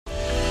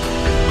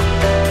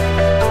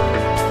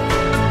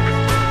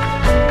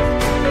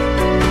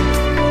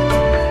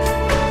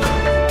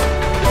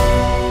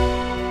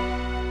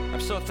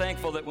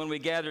we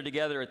gather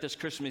together at this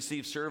Christmas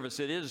Eve service,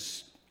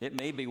 it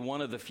may be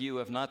one of the few,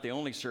 if not the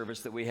only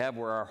service that we have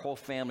where our whole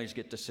families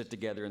get to sit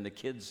together and the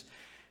kids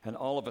and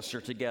all of us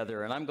are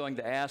together. And I'm going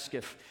to ask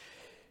if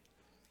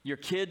your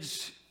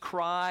kids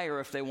cry or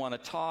if they want to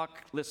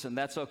talk. Listen,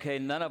 that's okay.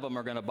 None of them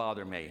are going to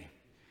bother me.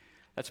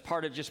 That's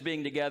part of just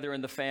being together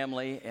in the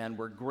family, and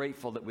we're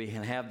grateful that we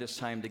can have this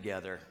time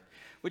together.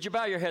 Would you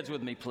bow your heads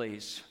with me,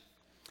 please?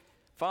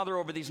 Father,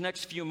 over these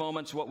next few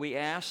moments, what we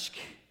ask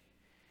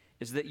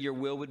is that your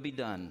will would be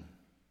done,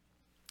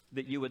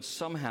 that you would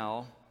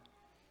somehow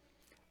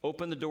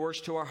open the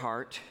doors to our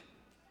heart,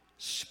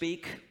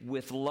 speak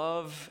with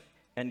love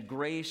and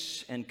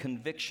grace and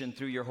conviction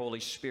through your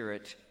Holy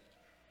Spirit.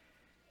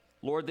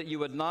 Lord, that you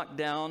would knock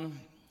down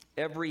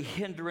every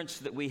hindrance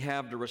that we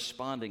have to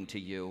responding to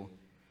you,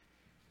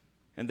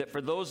 and that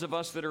for those of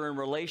us that are in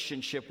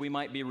relationship, we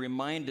might be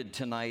reminded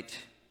tonight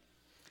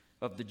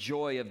of the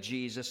joy of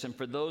Jesus. And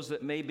for those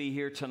that may be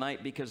here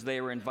tonight because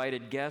they were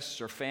invited guests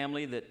or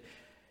family that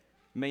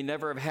may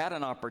never have had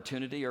an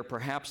opportunity, or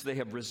perhaps they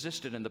have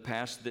resisted in the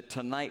past, that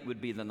tonight would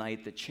be the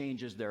night that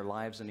changes their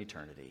lives in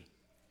eternity.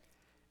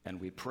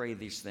 And we pray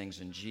these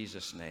things in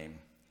Jesus' name.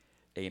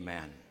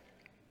 Amen.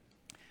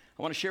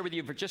 I want to share with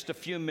you for just a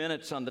few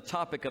minutes on the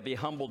topic of He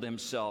humbled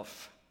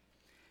Himself.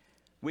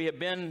 We have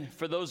been,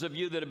 for those of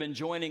you that have been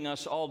joining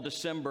us all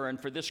December, and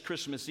for this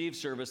Christmas Eve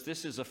service,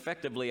 this is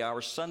effectively our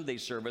Sunday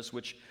service,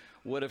 which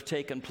would have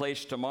taken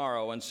place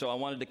tomorrow. And so I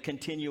wanted to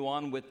continue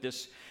on with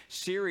this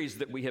series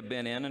that we have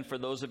been in. And for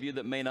those of you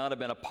that may not have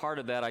been a part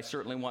of that, I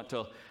certainly want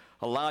to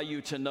allow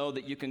you to know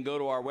that you can go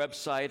to our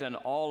website, and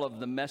all of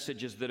the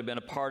messages that have been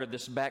a part of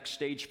this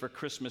Backstage for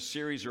Christmas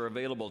series are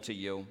available to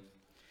you.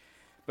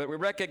 But we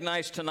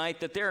recognize tonight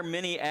that there are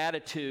many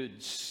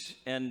attitudes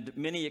and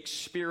many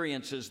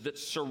experiences that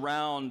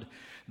surround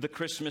the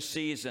Christmas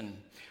season.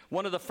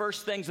 One of the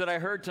first things that I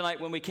heard tonight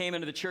when we came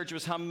into the church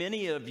was how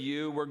many of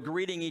you were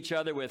greeting each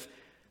other with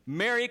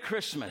Merry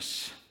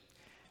Christmas,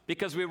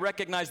 because we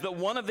recognize that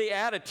one of the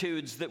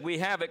attitudes that we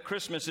have at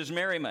Christmas is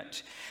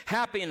merriment,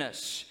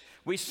 happiness.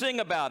 We sing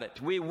about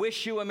it. We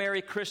wish you a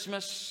Merry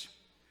Christmas.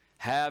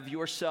 Have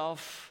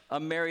yourself a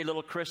merry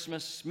little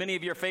Christmas. Many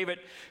of your favorite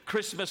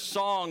Christmas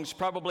songs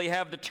probably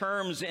have the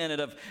terms in it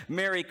of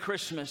Merry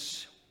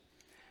Christmas.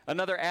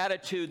 Another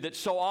attitude that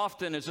so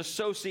often is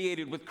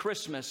associated with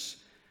Christmas,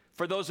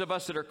 for those of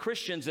us that are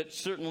Christians, it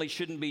certainly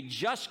shouldn't be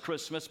just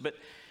Christmas, but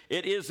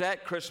it is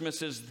at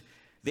Christmas, is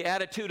the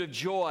attitude of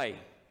joy.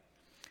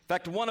 In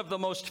fact, one of the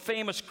most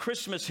famous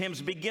Christmas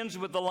hymns begins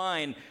with the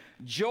line,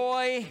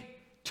 "Joy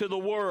to the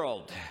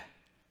world,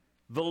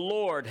 the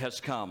Lord has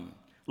come.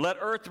 Let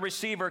earth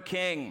receive her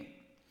King."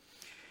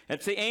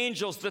 It's the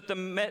angels that the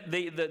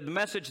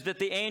message that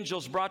the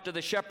angels brought to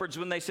the shepherds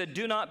when they said,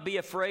 "Do not be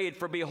afraid,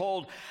 for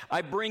behold,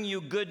 I bring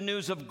you good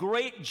news of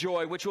great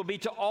joy, which will be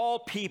to all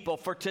people.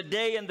 For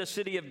today in the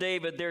city of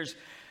David there's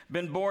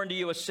been born to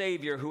you a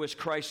Savior who is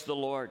Christ the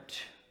Lord."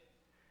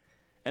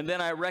 And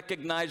then I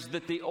recognize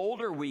that the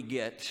older we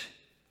get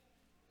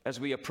as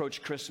we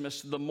approach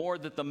Christmas, the more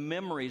that the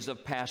memories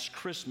of past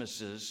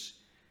Christmases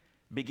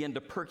begin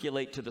to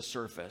percolate to the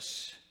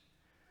surface.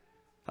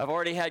 I've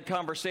already had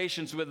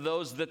conversations with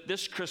those that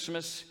this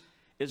Christmas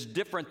is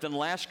different than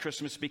last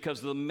Christmas because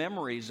of the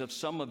memories of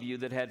some of you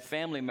that had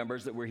family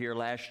members that were here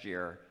last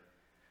year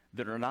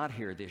that are not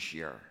here this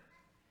year.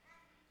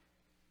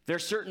 There are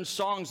certain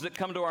songs that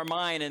come to our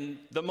mind, and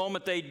the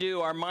moment they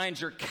do, our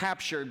minds are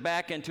captured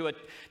back into a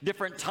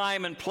different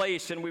time and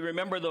place, and we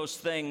remember those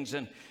things.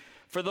 And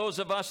for those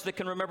of us that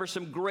can remember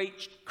some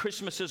great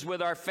Christmases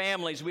with our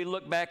families, we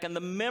look back, and the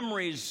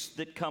memories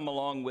that come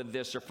along with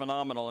this are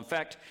phenomenal. In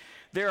fact,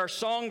 there are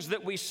songs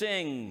that we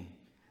sing,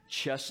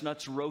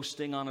 chestnuts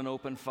roasting on an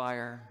open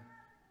fire,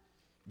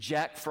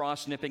 Jack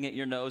Frost nipping at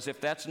your nose. If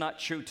that's not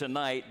true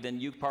tonight, then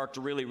you parked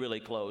really,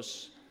 really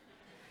close.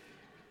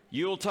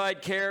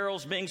 Yuletide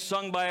carols being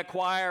sung by a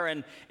choir,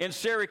 and in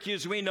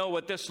Syracuse, we know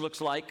what this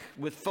looks like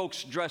with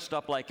folks dressed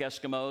up like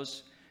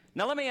Eskimos.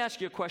 Now, let me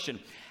ask you a question.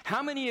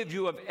 How many of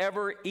you have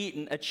ever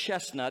eaten a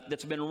chestnut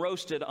that's been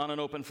roasted on an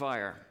open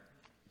fire?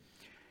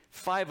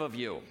 5 of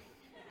you.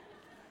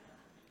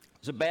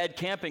 It was a bad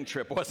camping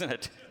trip, wasn't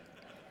it?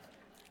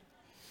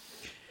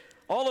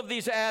 All of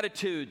these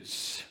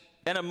attitudes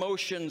and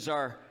emotions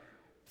are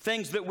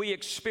things that we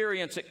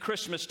experience at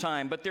Christmas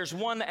time, but there's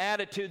one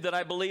attitude that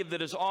I believe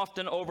that is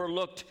often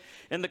overlooked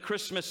in the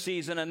Christmas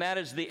season, and that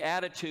is the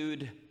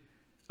attitude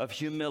of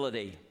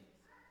humility.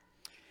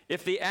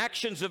 If the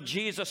actions of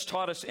Jesus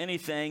taught us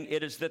anything,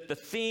 it is that the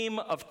theme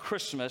of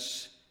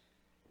Christmas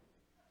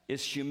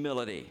is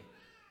humility.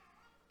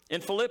 In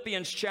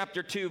Philippians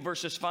chapter 2,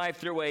 verses 5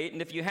 through 8,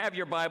 and if you have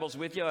your Bibles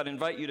with you, I'd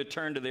invite you to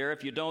turn to there.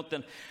 If you don't,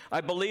 then I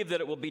believe that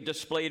it will be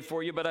displayed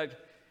for you.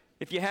 But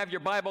if you have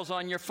your Bibles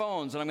on your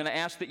phones, and I'm going to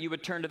ask that you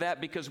would turn to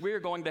that, because we are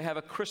going to have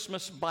a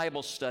Christmas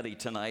Bible study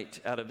tonight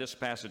out of this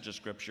passage of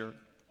Scripture.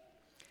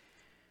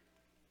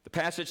 The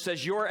passage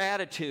says, "Your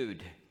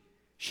attitude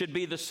should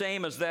be the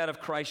same as that of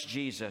Christ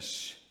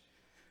Jesus,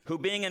 who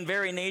being in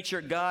very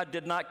nature God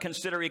did not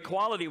consider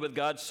equality with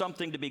God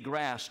something to be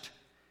grasped,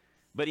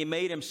 but he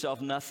made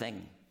himself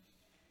nothing,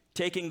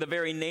 taking the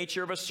very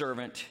nature of a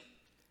servant,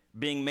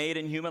 being made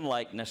in human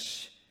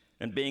likeness,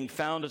 and being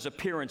found as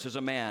appearance as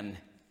a man.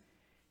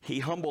 He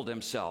humbled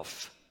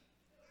himself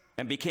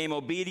and became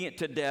obedient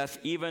to death,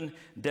 even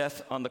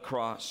death on the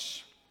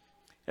cross.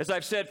 As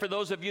I've said, for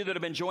those of you that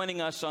have been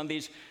joining us on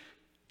these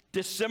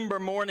December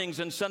mornings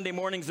and Sunday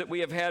mornings that we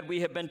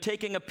have been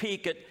taking a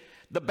peek at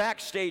the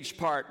backstage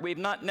part. We've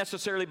not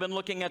necessarily been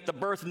looking at the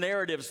birth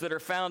narratives that are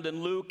found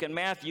in Luke and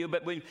Matthew,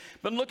 but we've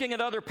been looking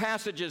at other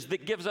passages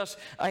that gives us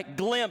a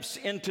glimpse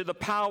into the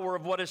power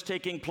of what is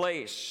taking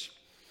place.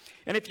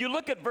 And if you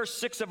look at verse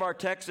 6 of our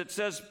text, it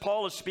says,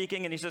 Paul is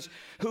speaking, and he says,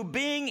 who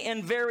being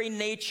in very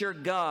nature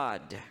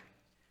God.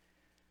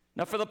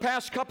 Now, for the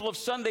past couple of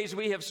Sundays,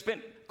 we have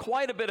spent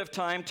quite a bit of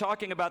time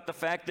talking about the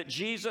fact that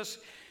Jesus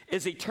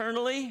is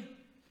eternally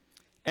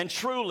and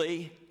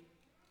truly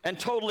and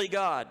totally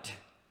God.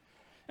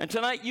 And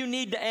tonight you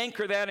need to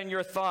anchor that in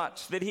your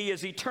thoughts, that he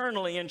is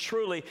eternally and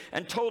truly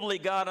and totally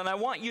God. And I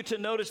want you to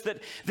notice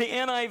that the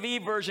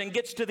NIV version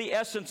gets to the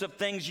essence of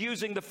things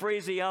using the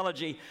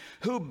phraseology,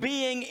 who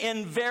being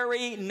in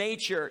very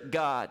nature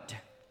God.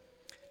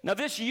 Now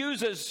this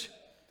uses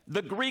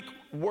the Greek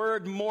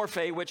word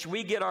morphe, which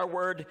we get our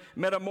word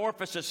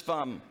metamorphosis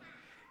from,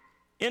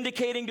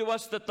 indicating to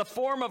us that the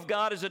form of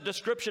God is a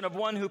description of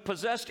one who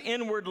possessed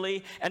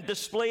inwardly and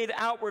displayed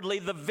outwardly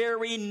the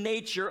very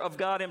nature of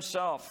God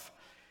himself.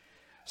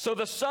 So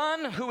the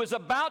Son, who is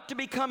about to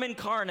become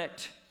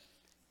incarnate,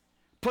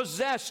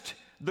 possessed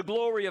the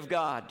glory of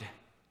God,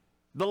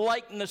 the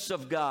likeness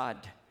of God,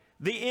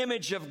 the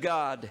image of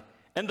God,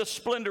 and the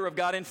splendor of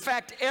God. In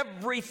fact,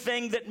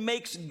 everything that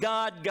makes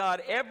God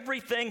God,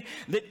 everything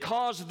that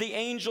caused the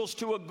angels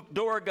to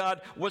adore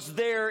God was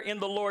there in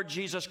the Lord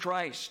Jesus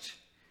Christ.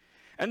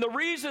 And the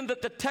reason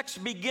that the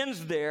text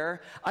begins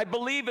there, I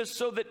believe, is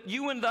so that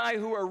you and I,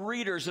 who are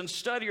readers and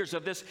studiers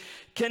of this,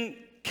 can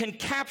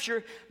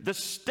capture the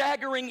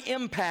staggering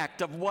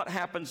impact of what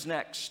happens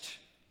next.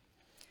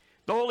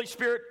 The Holy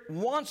Spirit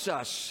wants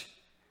us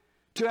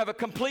to have a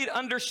complete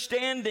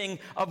understanding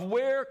of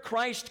where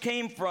Christ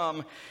came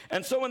from.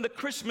 And so in the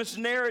Christmas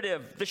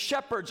narrative, the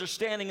shepherds are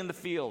standing in the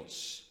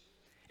fields.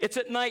 It's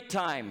at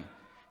nighttime.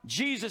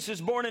 Jesus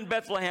is born in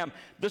Bethlehem.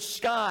 The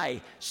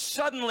sky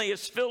suddenly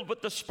is filled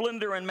with the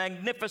splendor and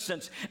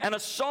magnificence, and a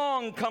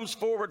song comes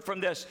forward from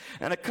this,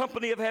 and a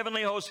company of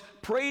heavenly hosts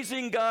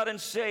praising God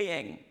and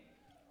saying,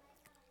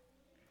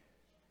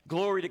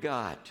 glory to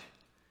God.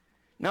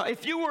 Now,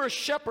 if you were a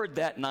shepherd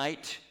that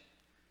night,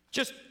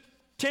 just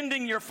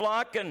tending your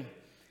flock and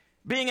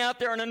being out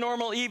there on a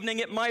normal evening,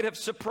 it might have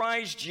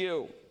surprised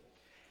you.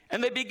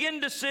 And they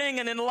begin to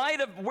sing, and in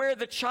light of where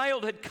the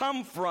child had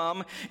come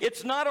from,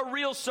 it's not a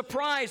real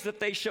surprise that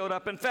they showed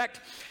up. In fact,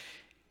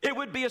 it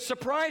would be a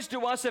surprise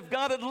to us if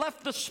God had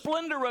left the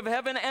splendor of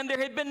heaven and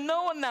there had been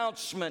no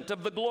announcement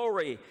of the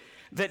glory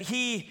that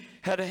he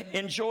had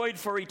enjoyed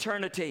for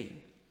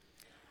eternity.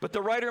 But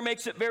the writer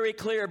makes it very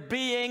clear,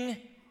 being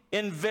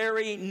in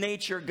very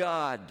nature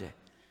God.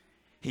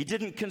 He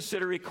didn't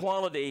consider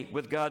equality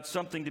with God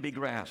something to be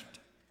grasped.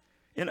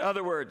 In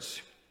other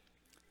words,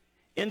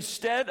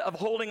 instead of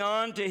holding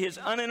on to his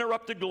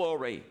uninterrupted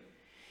glory,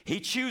 he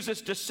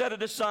chooses to set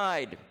it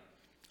aside,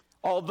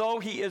 although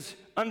he is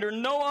under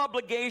no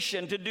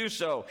obligation to do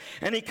so.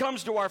 And he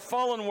comes to our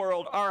fallen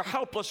world, our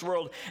helpless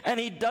world, and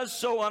he does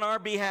so on our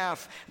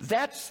behalf.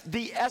 That's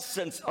the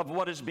essence of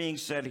what is being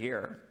said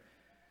here.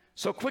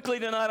 So quickly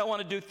tonight, I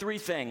want to do three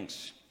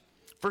things.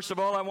 First of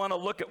all, I want to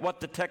look at what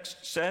the text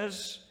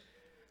says.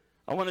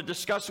 I want to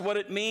discuss what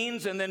it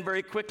means, and then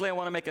very quickly I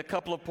want to make a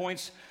couple of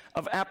points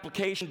of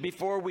application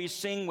before we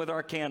sing with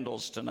our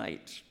candles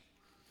tonight.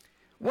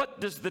 What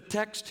does the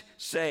text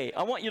say?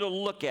 I want you to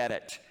look at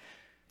it.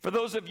 For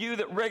those of you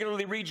that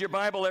regularly read your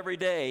Bible every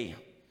day,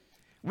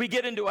 we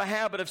get into a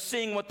habit of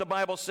seeing what the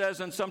Bible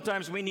says, and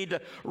sometimes we need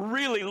to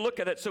really look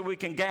at it so we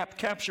can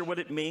capture what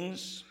it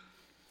means.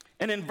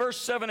 And in verse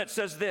 7 it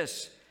says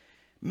this,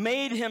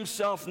 made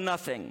himself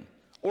nothing,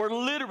 or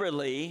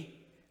literally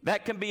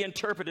that can be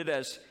interpreted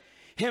as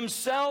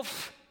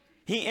himself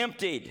he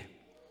emptied.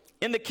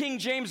 In the King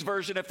James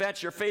Version, if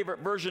that's your favorite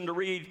version to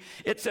read,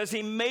 it says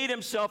he made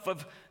himself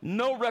of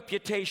no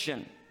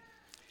reputation.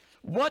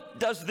 What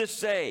does this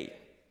say?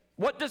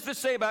 What does this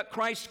say about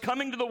Christ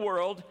coming to the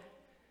world?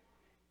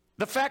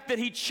 The fact that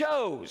he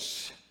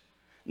chose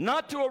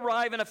not to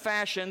arrive in a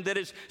fashion that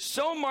is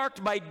so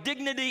marked by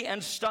dignity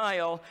and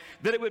style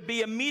that it would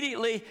be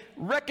immediately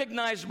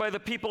recognized by the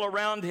people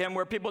around him,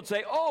 where people would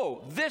say,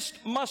 oh, this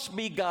must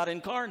be God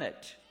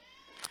incarnate.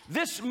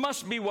 This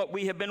must be what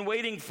we have been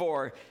waiting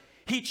for.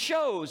 He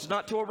chose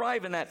not to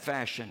arrive in that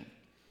fashion.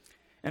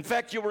 In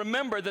fact, you'll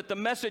remember that the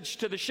message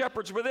to the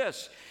shepherds were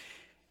this.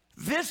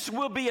 This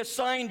will be a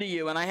sign to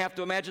you. And I have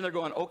to imagine they're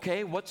going,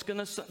 okay, what's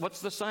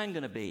the sign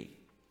going to be?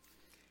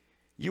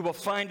 You will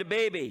find a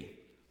baby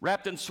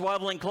wrapped in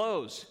swaddling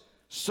clothes.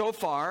 So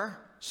far,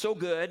 so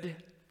good.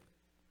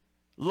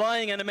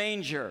 Lying in a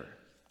manger.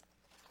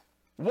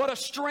 What a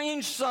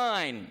strange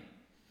sign.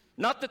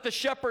 Not that the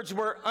shepherds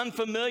were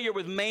unfamiliar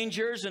with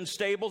mangers and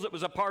stables. It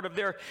was a part of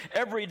their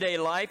everyday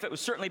life. It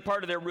was certainly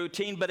part of their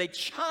routine. But a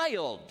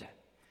child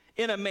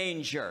in a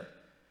manger.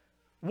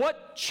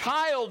 What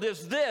child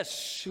is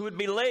this who would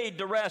be laid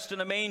to rest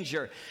in a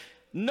manger?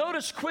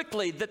 Notice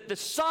quickly that the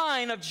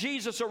sign of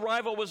Jesus'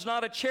 arrival was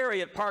not a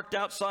chariot parked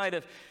outside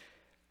of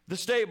the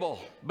stable,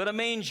 but a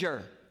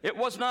manger. It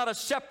was not a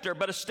scepter,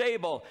 but a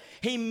stable.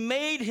 He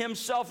made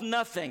himself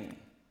nothing,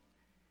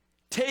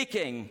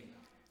 taking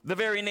the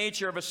very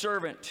nature of a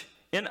servant.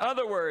 In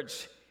other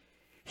words,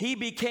 he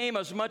became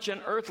as much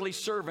an earthly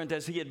servant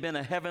as he had been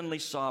a heavenly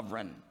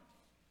sovereign.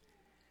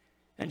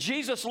 And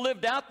Jesus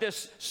lived out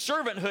this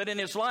servanthood in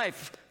his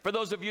life. For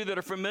those of you that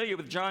are familiar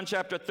with John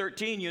chapter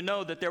 13, you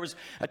know that there was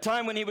a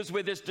time when he was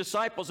with his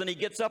disciples, and he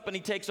gets up and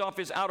he takes off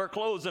his outer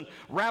clothes and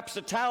wraps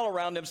a towel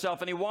around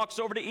himself, and he walks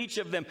over to each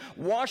of them,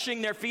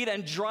 washing their feet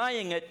and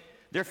drying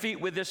their feet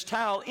with this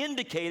towel,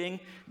 indicating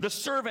the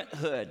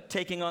servanthood,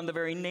 taking on the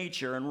very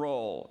nature and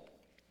role.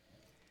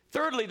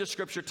 Thirdly, the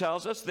scripture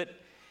tells us that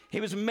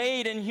he was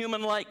made in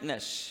human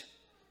likeness.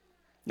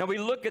 Now we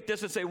look at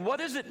this and say, what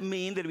does it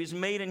mean that he was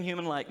made in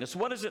human likeness?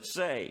 What does it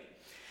say?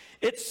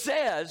 It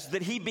says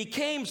that he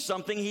became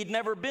something he'd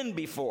never been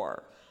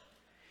before.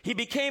 He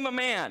became a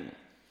man,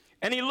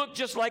 and he looked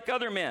just like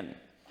other men.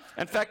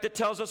 In fact, it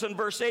tells us in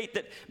verse 8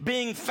 that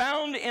being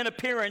found in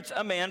appearance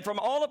a man, from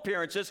all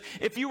appearances,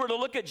 if you were to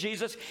look at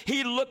Jesus,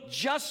 he looked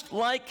just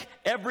like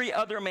every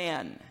other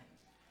man.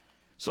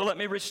 So let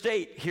me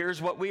restate.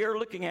 Here's what we are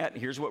looking at.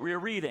 Here's what we are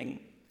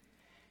reading.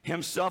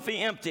 Himself he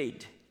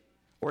emptied,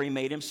 or he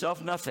made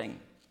himself nothing,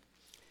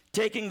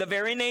 taking the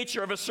very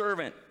nature of a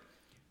servant,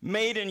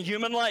 made in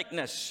human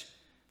likeness,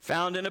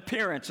 found in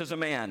appearance as a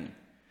man.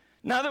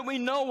 Now that we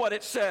know what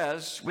it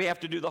says, we have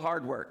to do the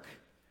hard work.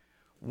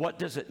 What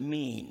does it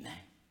mean?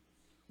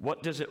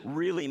 What does it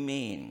really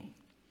mean?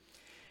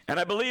 And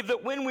I believe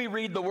that when we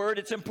read the word,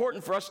 it's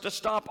important for us to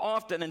stop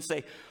often and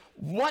say,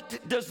 what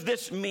does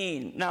this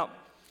mean? Now,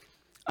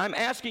 I'm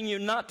asking you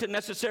not to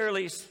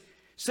necessarily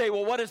say,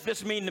 well, what does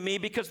this mean to me?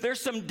 Because there's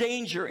some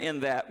danger in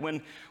that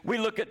when we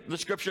look at the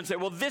scripture and say,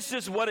 well, this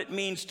is what it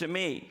means to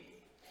me.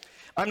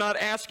 I'm not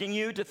asking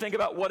you to think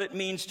about what it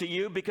means to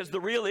you, because the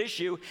real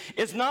issue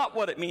is not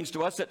what it means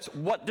to us. It's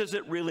what does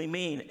it really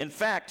mean? In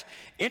fact,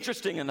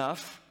 interesting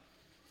enough,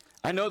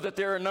 I know that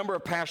there are a number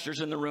of pastors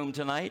in the room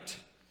tonight.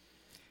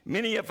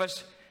 Many of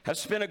us have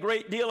spent a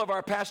great deal of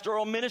our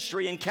pastoral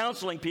ministry in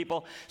counseling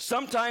people,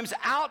 sometimes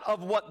out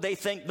of what they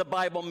think the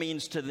Bible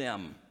means to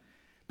them,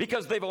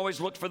 because they've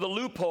always looked for the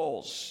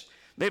loopholes.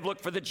 They've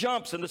looked for the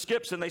jumps and the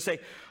skips, and they say,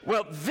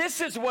 well,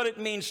 this is what it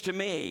means to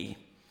me.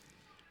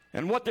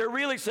 And what they're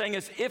really saying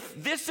is,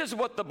 if this is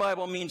what the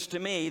Bible means to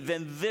me,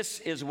 then this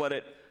is what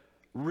it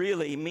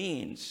really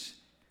means.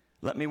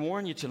 Let me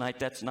warn you tonight,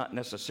 that's not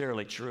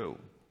necessarily true.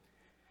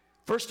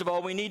 First of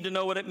all, we need to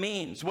know what it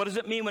means. What does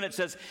it mean when it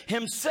says,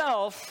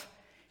 himself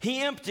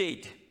he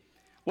emptied?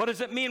 What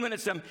does it mean when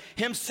it says,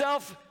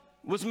 himself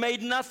was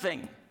made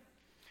nothing?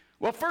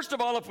 Well, first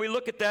of all, if we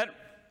look at that,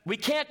 we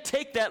can't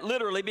take that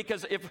literally,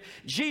 because if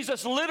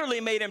Jesus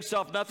literally made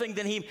himself nothing,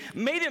 then he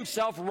made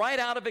himself right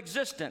out of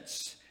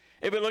existence.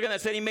 If we look at that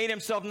and say he made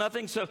himself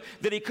nothing so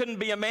that he couldn't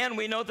be a man,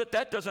 we know that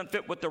that doesn't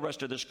fit with the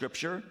rest of the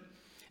scripture.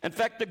 In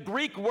fact, the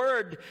Greek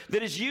word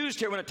that is used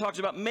here when it talks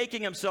about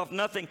making himself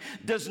nothing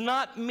does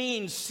not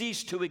mean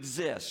cease to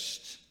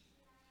exist.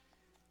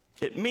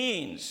 It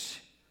means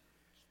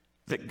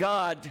that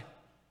God,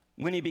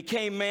 when he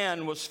became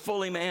man, was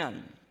fully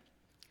man.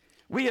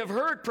 We have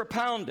heard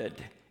propounded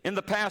in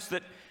the past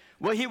that,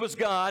 well, he was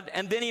God,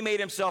 and then he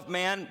made himself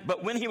man,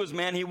 but when he was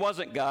man, he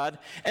wasn't God.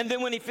 And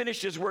then when he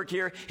finished his work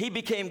here, he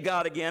became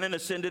God again and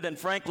ascended, and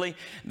frankly,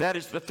 that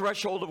is the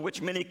threshold of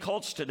which many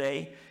cults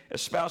today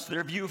espouse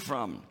their view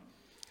from.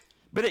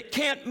 But it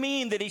can't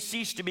mean that he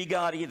ceased to be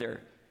God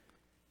either,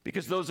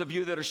 because those of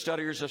you that are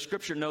studiers of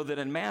Scripture know that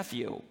in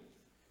Matthew,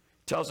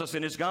 tells us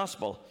in his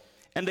gospel,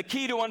 and the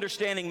key to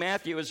understanding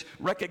Matthew is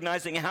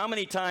recognizing how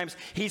many times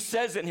he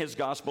says in his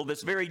gospel,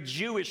 this very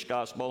Jewish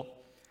gospel,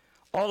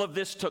 all of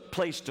this took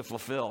place to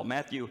fulfill.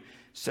 Matthew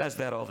says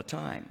that all the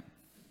time.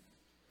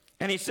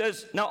 And he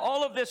says, now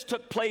all of this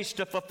took place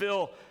to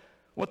fulfill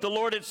what the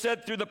Lord had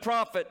said through the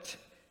prophet.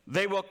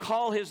 They will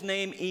call his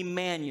name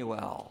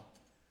Emmanuel,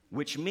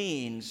 which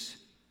means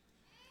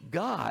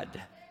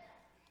God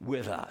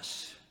with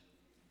us.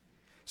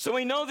 So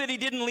we know that he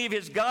didn't leave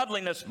his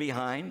godliness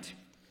behind.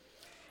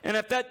 And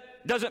if that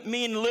doesn't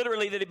mean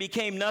literally that it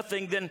became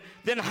nothing,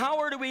 then how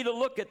are we to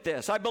look at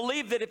this? I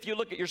believe that if you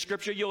look at your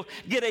scripture, you'll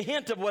get a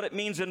hint of what it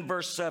means in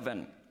verse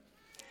 7.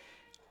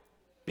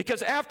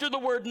 Because after the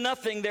word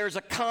nothing, there's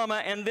a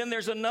comma, and then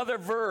there's another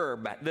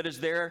verb that is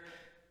there.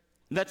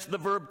 That's the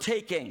verb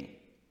taking.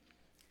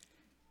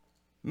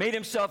 Made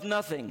himself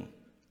nothing,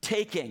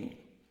 taking.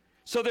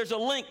 So there's a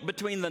link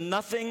between the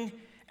nothing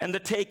and the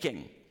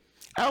taking.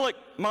 Alec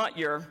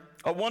Motyer,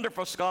 a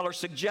wonderful scholar,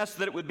 suggests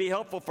that it would be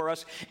helpful for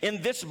us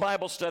in this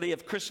Bible study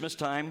of Christmas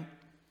time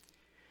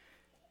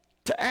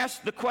to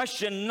ask the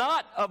question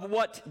not of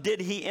what did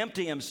he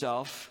empty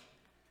himself,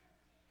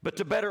 But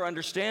to better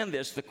understand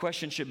this, the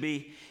question should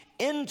be,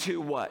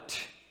 into what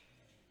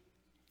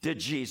did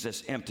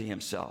Jesus empty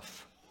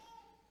himself?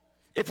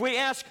 If we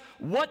ask,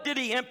 what did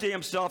he empty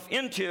himself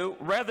into,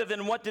 rather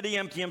than what did he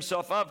empty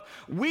himself of,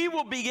 we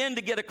will begin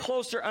to get a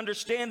closer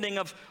understanding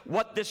of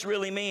what this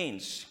really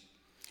means.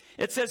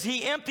 It says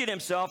he emptied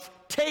himself,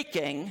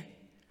 taking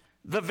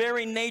the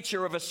very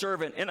nature of a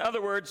servant. In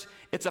other words,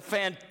 it's a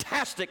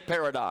fantastic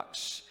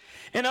paradox.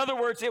 In other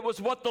words, it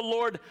was what the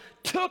Lord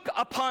took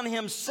upon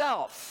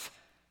himself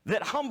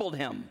that humbled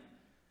him,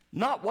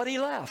 not what he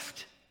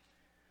left.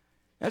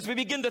 As we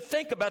begin to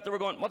think about that, we're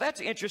going, well, that's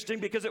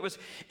interesting, because it was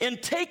in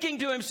taking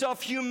to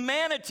himself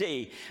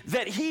humanity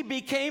that he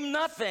became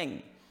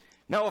nothing.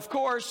 Now, of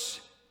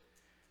course,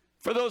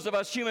 for those of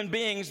us human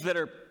beings that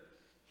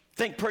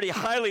think pretty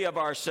highly of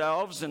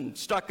ourselves and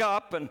stuck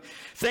up and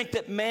think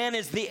that man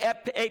is the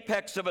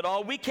apex of it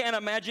all, we can't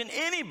imagine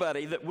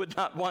anybody that would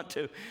not want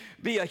to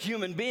be a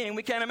human being.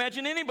 We can't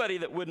imagine anybody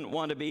that wouldn't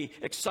want to be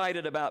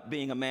excited about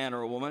being a man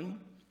or a woman.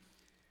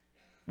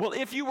 Well,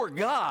 if you were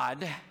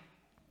God,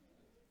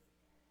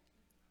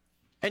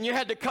 and you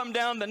had to come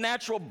down the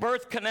natural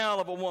birth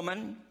canal of a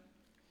woman,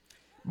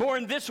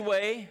 born this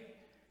way,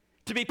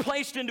 to be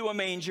placed into a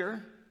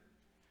manger,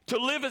 to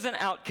live as an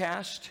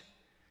outcast,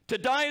 to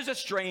die as a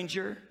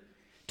stranger,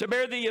 to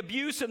bear the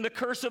abuse and the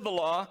curse of the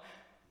law,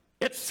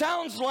 it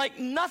sounds like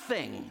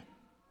nothing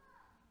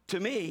to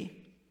me.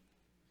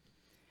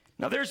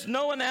 Now, there's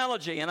no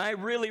analogy, and I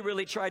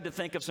really tried to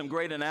think of some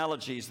great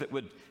analogies that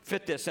would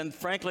fit this, and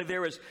frankly,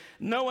 there is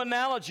no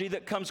analogy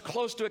that comes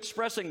close to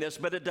expressing this,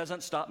 but it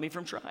doesn't stop me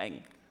from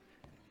trying.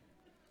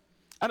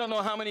 I don't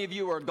know how many of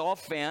you are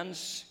golf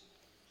fans,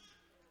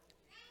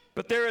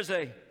 but there is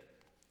a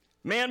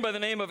man by the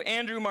name of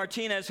Andrew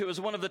Martinez who is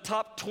one of the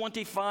top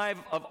 25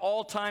 of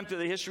all time through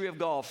the history of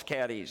golf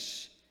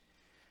caddies.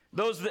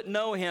 Those that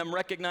know him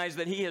recognize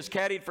that he has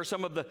caddied for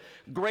some of the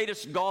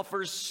greatest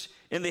golfers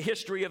in the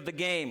history of the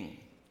game.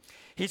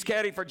 He's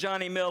caddied for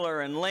Johnny Miller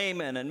and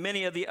Lehman and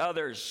many of the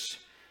others.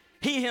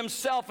 He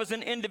himself as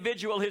an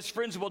individual, his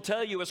friends will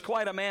tell you, is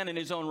quite a man in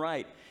his own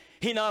right.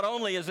 He not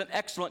only is an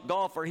excellent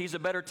golfer, he's a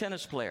better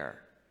tennis player.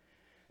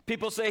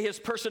 People say his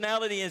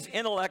personality, his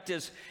intellect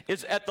is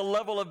at the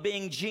level of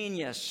being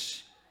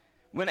genius.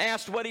 When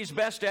asked what he's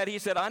best at, he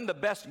said, I'm the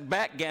best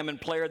backgammon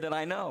player that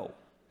I know.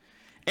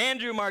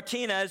 Andrew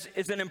Martinez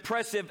is an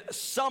impressive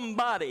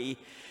somebody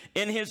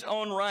in his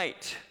own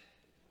right.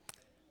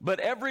 But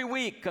every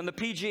week on the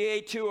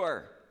PGA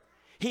Tour,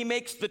 he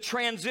makes the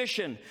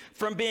transition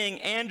from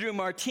being Andrew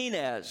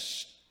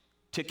Martinez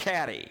to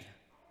caddy.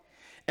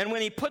 And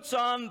when he puts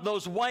on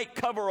those white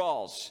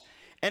coveralls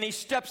and he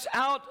steps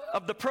out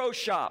of the pro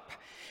shop,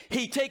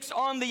 he takes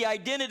on the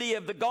identity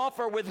of the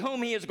golfer with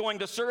whom he is going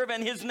to serve,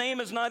 and his name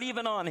is not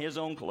even on his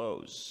own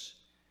clothes.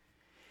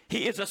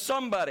 He is a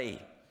somebody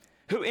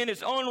who in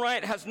his own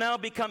right has now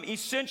become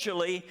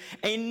essentially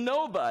a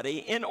nobody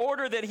in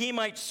order that he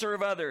might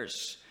serve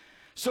others.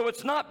 So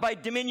it's not by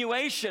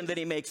diminution that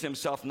he makes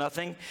himself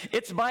nothing.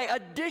 It's by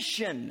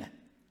addition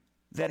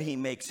that he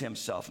makes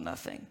himself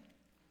nothing.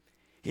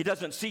 He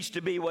doesn't cease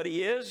to be what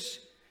he is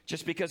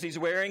just because he's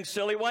wearing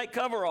silly white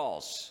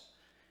coveralls.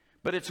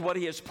 But it's what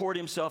he has poured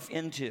himself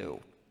into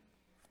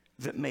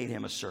that made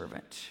him a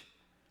servant.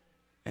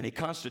 And he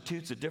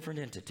constitutes a different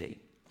entity.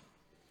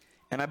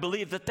 And I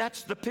believe that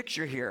that's the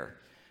picture here.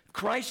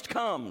 Christ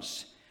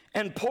comes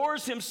and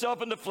pours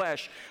himself into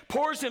flesh,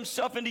 pours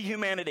himself into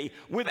humanity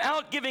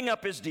without giving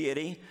up his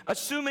deity,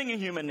 assuming a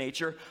human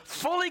nature,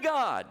 fully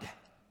God,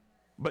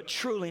 but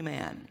truly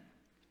man.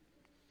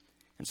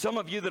 And some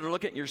of you that are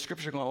looking at your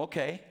scripture going,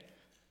 okay,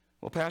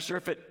 well, Pastor,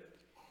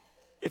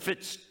 if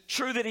it's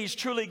true that he's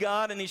truly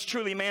God and he's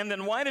truly man,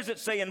 then why does it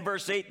say in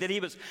verse 8 that he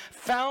was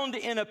found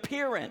in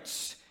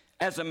appearance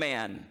as a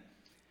man?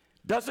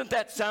 Doesn't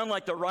that sound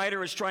like the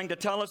writer is trying to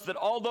tell us that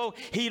although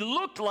he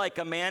looked like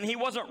a man, he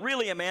wasn't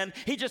really a man,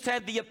 he just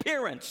had the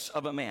appearance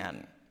of a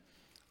man?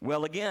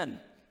 Well, again,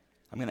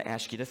 I'm going to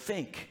ask you to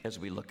think as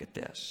we look at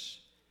this.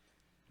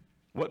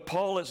 What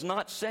Paul is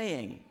not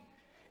saying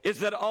is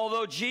that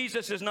although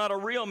Jesus is not a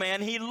real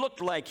man, he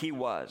looked like he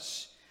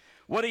was.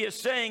 What he is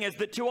saying is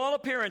that to all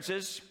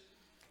appearances,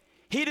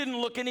 he didn't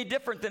look any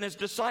different than his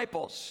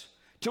disciples.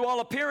 To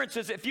all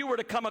appearances, if you were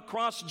to come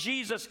across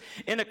Jesus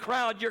in a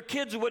crowd, your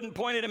kids wouldn't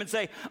point at him and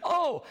say,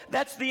 oh,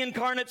 that's the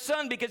incarnate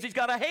Son because he's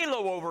got a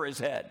halo over his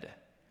head.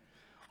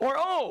 Or,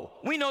 oh,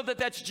 we know that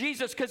that's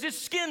Jesus because his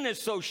skin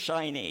is so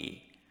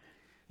shiny.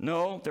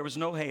 No, there was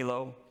no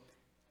halo,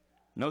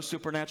 no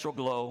supernatural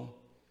glow.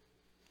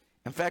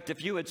 In fact,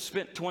 if you had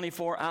spent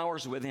 24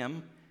 hours with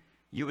him,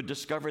 you would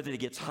discover that he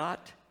gets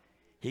hot,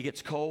 he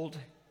gets cold,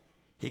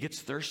 he gets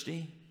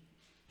thirsty,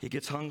 he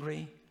gets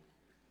hungry.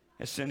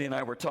 As Cindy and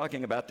I were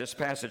talking about this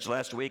passage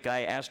last week,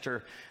 I asked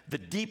her the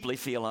deeply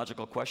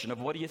theological question of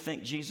what do you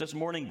think Jesus'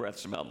 morning breath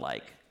smelled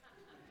like?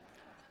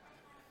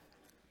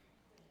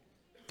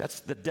 That's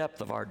the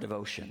depth of our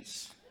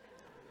devotions.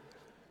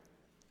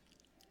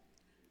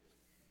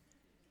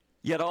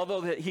 Yet although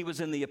that he was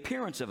in the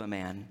appearance of a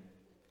man,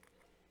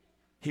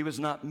 he was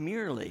not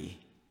merely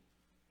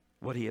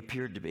what he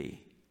appeared to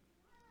be.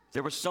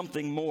 There was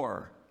something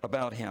more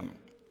about him.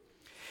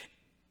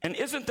 And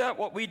isn't that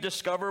what we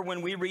discover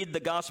when we read the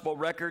gospel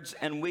records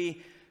and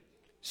we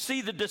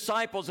see the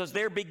disciples as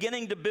they're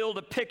beginning to build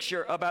a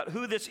picture about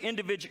who this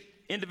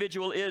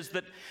individual is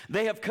that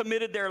they have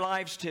committed their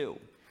lives to?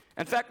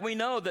 In fact, we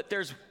know that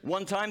there's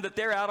one time that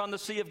they're out on the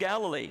Sea of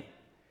Galilee.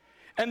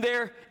 And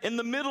they're in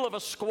the middle of a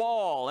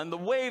squall, and the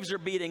waves are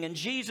beating, and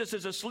Jesus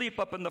is asleep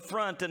up in the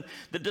front, and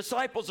the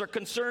disciples are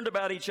concerned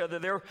about each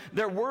other.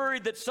 They're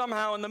worried that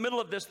somehow in the middle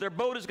of this, their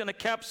boat is going to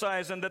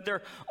capsize and that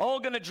they're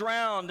all going to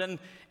drown. And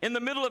in the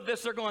middle of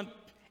this, they're going,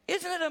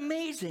 isn't it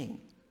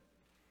amazing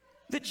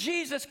that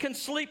Jesus can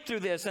sleep through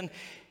this? And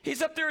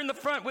he's up there in the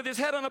front with his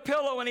head on a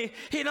pillow, and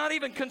he's not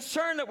even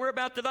concerned that we're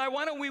about to die.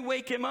 Why don't we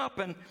wake him up?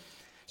 And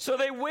so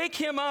they wake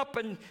him up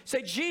and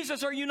say,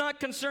 Jesus, are you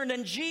not concerned?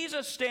 And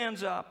Jesus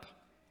stands up.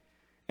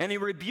 And he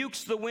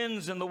rebukes the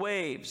winds and the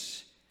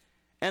waves.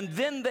 And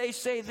then they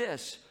say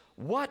this,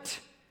 what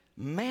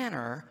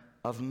manner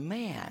of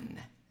man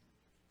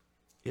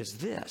is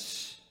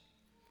this?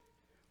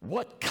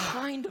 What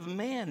kind of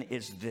man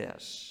is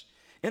this?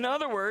 In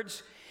other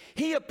words,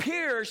 he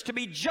appears to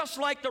be just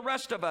like the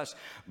rest of us,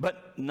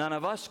 but none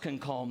of us can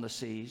calm the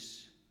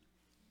seas.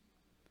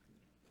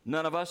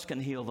 None of us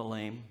can heal the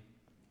lame.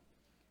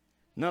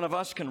 None of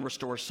us can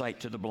restore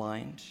sight to the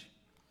blind.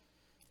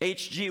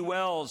 H.G.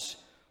 Wells,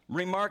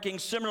 remarking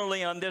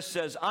similarly on this,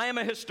 says, I am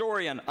a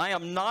historian. I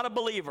am not a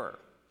believer.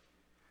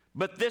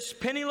 But this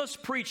penniless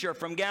preacher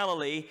from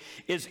Galilee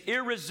is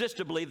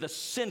irresistibly the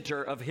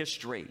center of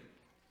history.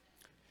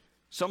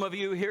 Some of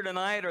you here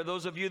tonight, or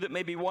those of you that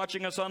may be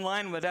watching us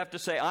online, would have to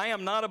say, I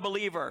am not a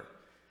believer.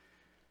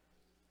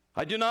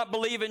 I do not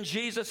believe in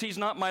Jesus. He's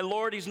not my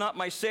Lord. He's not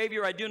my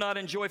Savior. I do not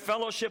enjoy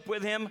fellowship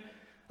with him.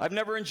 I've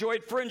never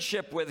enjoyed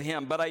friendship with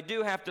him. But I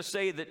do have to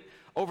say that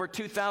over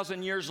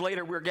 2,000 years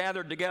later, we're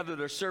gathered together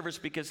to service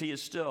because he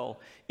is still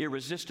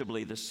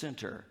irresistibly the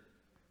center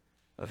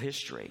of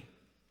history.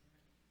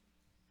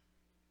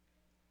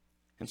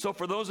 And so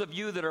for those of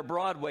you that are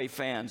Broadway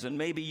fans, and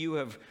maybe you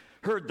have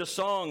heard the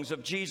songs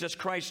of Jesus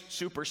Christ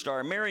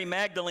Superstar, Mary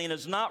Magdalene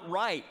is not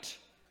right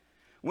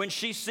when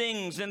she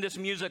sings in this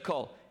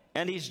musical,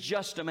 and he's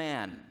just a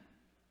man.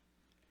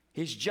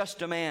 He's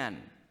just a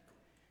man.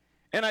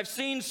 And I've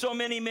seen so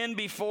many men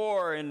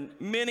before in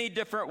many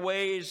different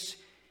ways.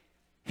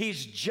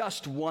 He's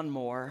just one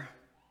more.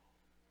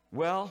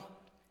 Well,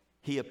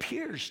 he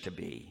appears to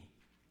be.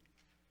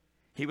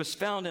 He was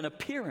found in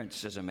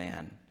appearance as a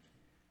man.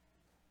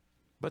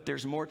 But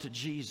there's more to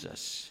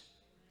Jesus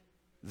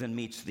than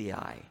meets the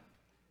eye.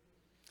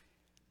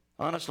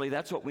 Honestly,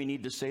 that's what we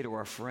need to say to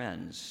our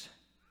friends.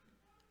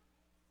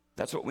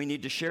 That's what we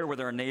need to share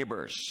with our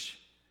neighbors.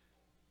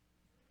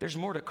 There's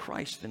more to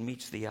Christ than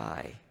meets the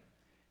eye.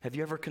 Have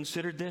you ever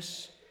considered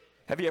this?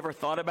 Have you ever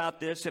thought about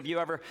this? Have you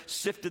ever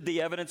sifted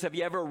the evidence? Have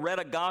you ever read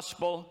a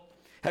gospel?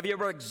 Have you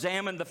ever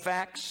examined the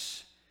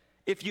facts?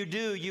 If you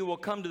do, you will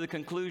come to the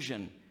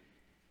conclusion,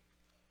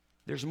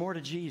 there's more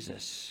to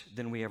Jesus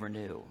than we ever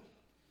knew.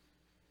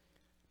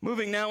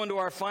 Moving now into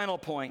our final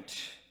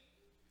point.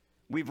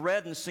 We've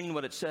read and seen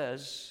what it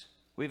says.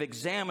 We've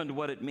examined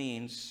what it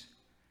means.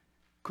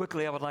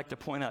 Quickly, I would like to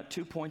point out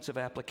 2 points of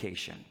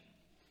application.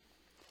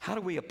 How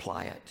do we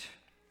apply it?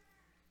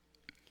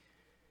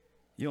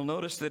 You'll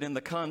notice that in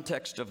the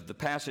context of the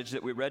passage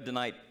that we read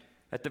tonight,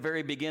 at the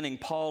very beginning,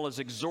 Paul is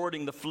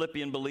exhorting the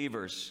Philippian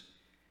believers.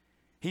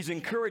 He's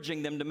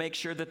encouraging them to make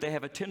sure that they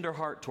have a tender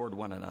heart toward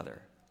one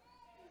another,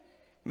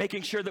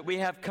 making sure that we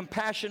have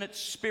compassionate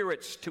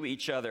spirits to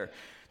each other,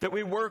 that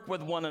we work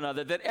with one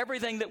another, that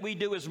everything that we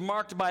do is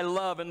marked by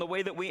love in the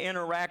way that we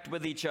interact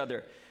with each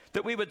other,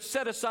 that we would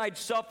set aside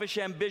selfish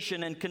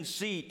ambition and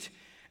conceit,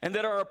 and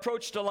that our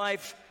approach to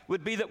life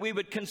would be that we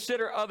would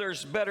consider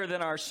others better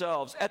than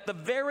ourselves. At the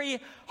very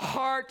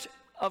heart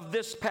of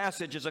this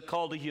passage is a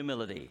call to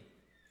humility.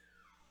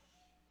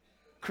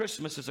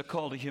 Christmas is a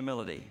call to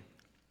humility.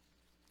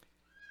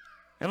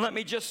 And let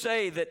me just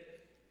say that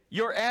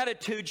your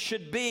attitude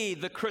should be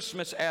the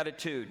Christmas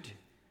attitude.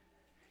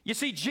 You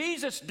see,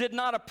 Jesus did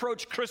not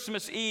approach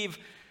Christmas Eve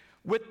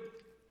with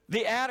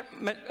the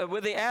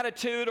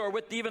attitude or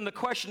with even the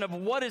question of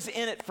what is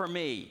in it for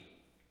me.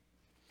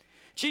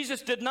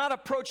 Jesus did not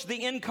approach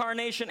the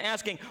incarnation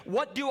asking,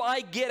 what do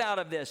I get out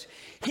of this?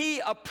 He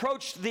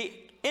approached the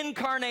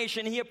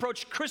incarnation. He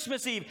approached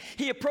Christmas Eve.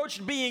 He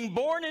approached being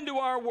born into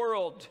our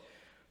world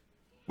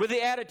with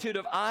the attitude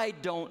of, I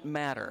don't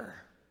matter.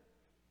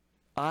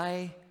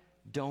 I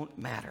don't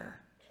matter.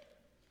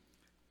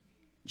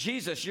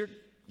 Jesus, you're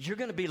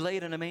going to be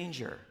laid in a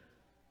manger.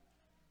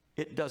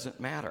 It doesn't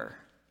matter.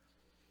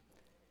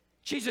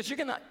 Jesus, you're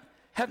going to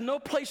have no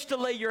place to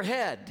lay your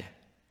head.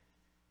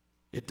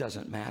 It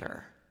doesn't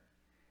matter.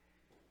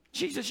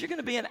 Jesus, you're going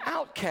to be an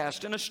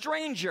outcast and a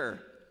stranger.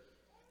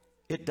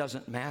 It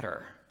doesn't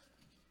matter.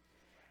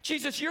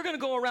 Jesus, you're going to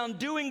go around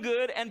doing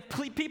good and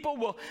people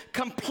will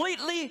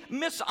completely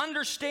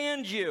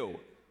misunderstand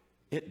you.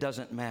 It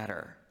doesn't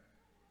matter.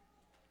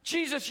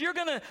 Jesus, you're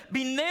going to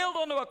be nailed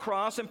onto a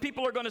cross, and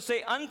people are going to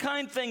say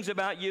unkind things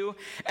about you,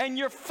 and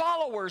your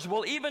followers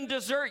will even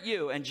desert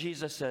you. And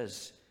Jesus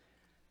says,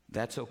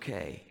 that's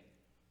okay.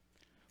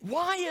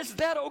 Why is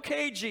that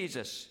okay,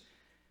 Jesus?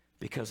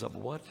 Because of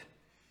what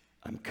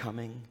I'm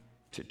coming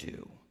to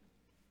do.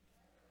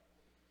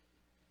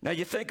 Now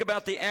you think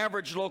about the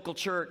average local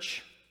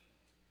church.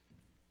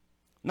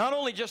 Not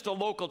only just a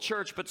local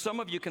church, but some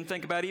of you can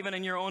think about even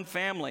in your own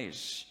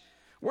families.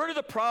 Where do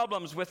the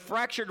problems with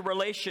fractured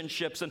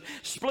relationships and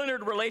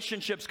splintered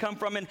relationships come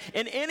from in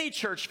any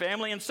church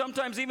family, and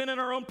sometimes even in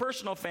our own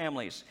personal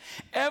families?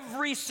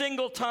 Every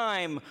single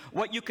time,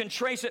 what you can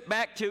trace it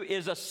back to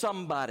is a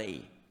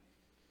somebody.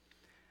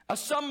 A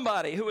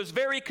somebody who is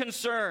very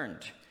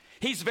concerned.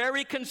 He's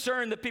very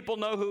concerned that people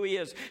know who he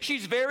is.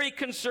 She's very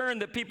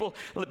concerned that people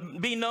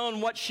be known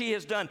what she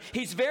has done.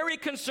 He's very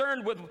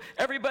concerned with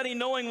everybody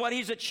knowing what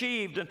he's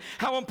achieved and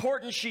how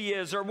important she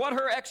is, or what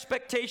her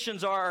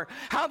expectations are,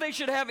 how they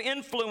should have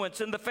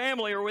influence in the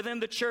family or within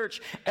the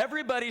church.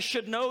 Everybody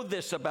should know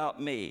this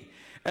about me.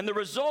 And the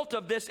result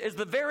of this is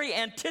the very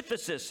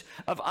antithesis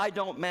of I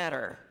don't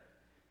matter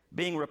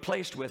being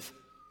replaced with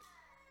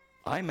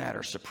I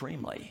matter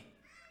supremely.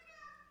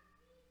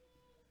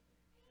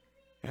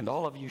 And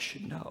all of you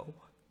should know.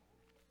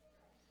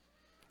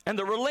 And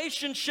the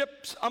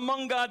relationships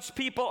among God's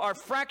people are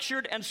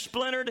fractured and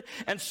splintered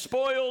and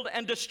spoiled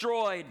and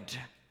destroyed.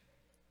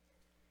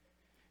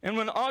 And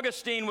when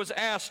Augustine was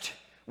asked,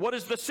 what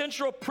is the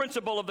central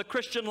principle of the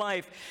Christian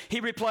life? He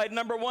replied,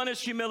 number 1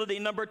 is humility,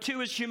 number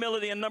 2 is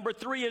humility, and number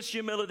 3 is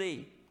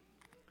humility.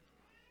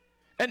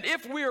 And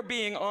if we are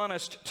being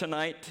honest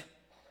tonight,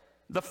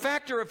 the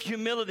factor of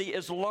humility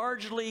is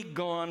largely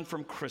gone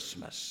from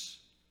Christmas.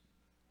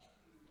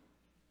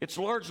 It's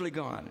largely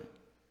gone.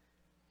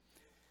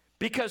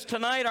 Because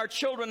tonight our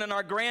children and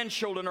our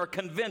grandchildren are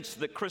convinced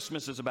that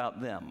Christmas is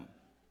about them.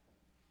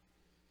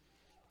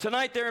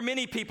 Tonight there are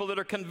many people that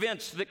are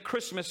convinced that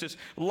Christmas is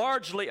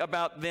largely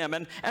about them.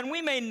 And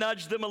we may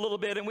nudge them a little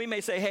bit, and we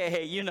may say,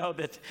 hey, you know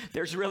that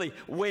there's really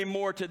way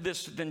more to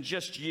this than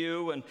just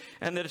you, and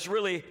that it's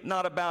really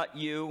not about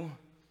you.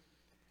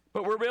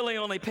 But we're really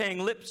only paying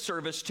lip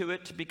service to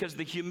it because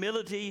the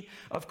humility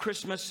of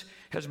Christmas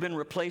has been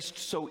replaced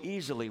so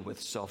easily with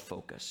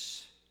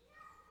self-focus.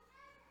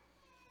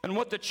 And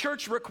what the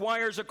church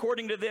requires,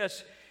 according to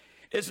this,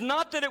 is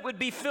not that it would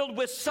be filled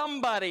with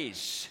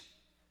somebodies,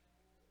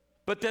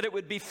 but that it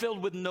would be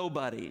filled with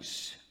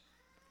nobodies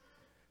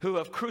who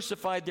have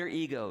crucified their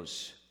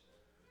egos,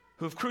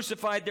 who have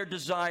crucified their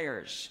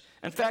desires.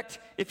 In fact,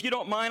 if you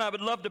don't mind, I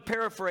would love to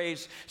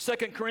paraphrase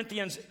 2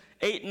 Corinthians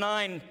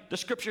 8:9. The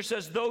scripture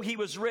says, though he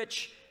was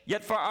rich,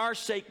 yet for our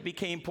sake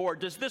became poor.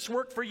 Does this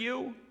work for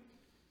you?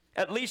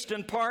 At least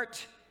in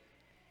part.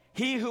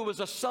 He who was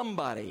a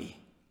somebody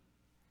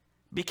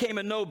became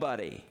a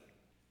nobody,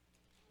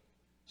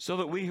 so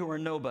that we who are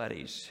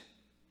nobodies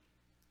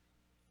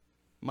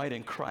might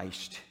in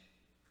Christ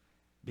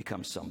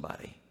become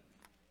somebody.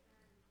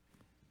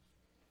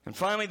 And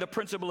finally, the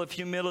principle of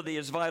humility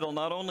is vital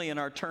not only in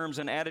our terms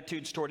and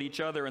attitudes toward each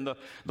other and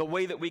the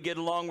way that we get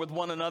along with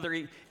one another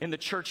in the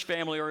church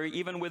family or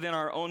even within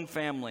our own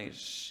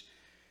families,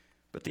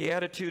 but the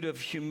attitude of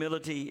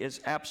humility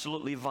is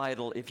absolutely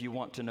vital if you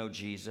want to know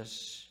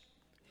Jesus.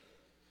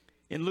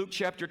 In Luke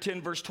chapter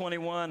 10, verse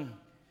 21, it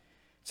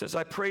says,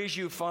 I praise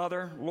you,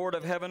 Father, Lord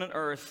of heaven and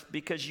earth,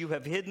 because you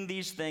have hidden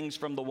these things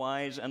from the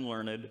wise and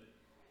learned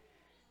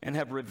and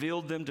have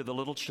revealed them to the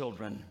little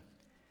children.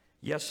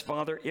 Yes,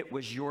 Father, it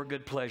was your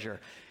good pleasure.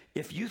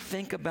 If you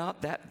think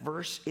about that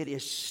verse, it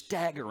is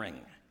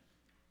staggering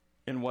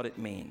in what it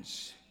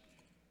means.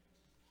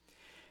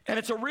 And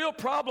it's a real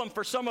problem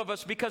for some of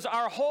us because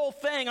our whole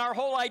thing, our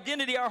whole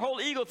identity, our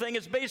whole ego thing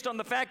is based on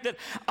the fact that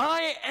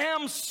I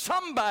am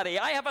somebody.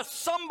 I have a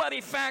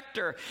somebody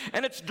factor.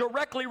 And it's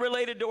directly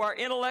related to our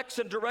intellects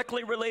and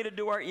directly related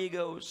to our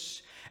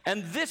egos.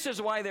 And this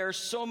is why there are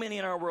so many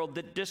in our world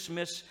that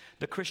dismiss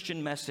the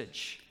Christian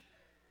message.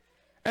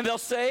 And they'll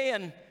say,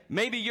 and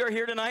maybe you're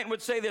here tonight and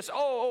would say this,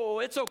 oh,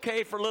 it's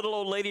okay for little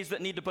old ladies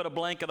that need to put a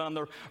blanket on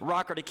the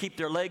rocker to keep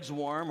their legs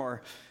warm.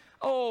 Or,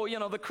 oh,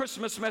 the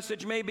Christmas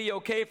message may be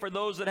okay for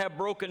those that have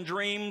broken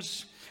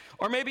dreams.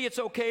 Or maybe it's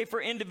okay for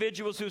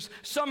individuals who's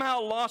somehow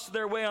lost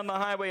their way on the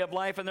highway of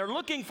life and they're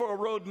looking for a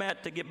road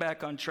map to get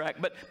back on track.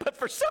 But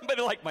for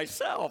somebody like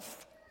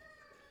myself,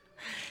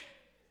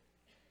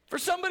 for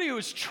somebody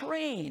who's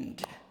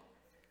trained,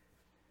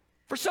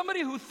 for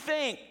somebody who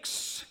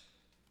thinks,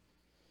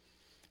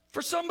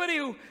 for somebody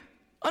who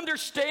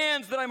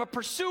understands that I'm a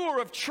pursuer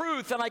of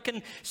truth and I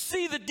can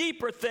see the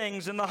deeper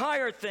things and the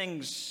higher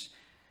things,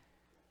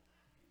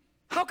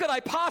 how could I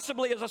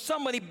possibly, as a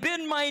somebody,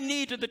 bend my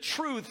knee to the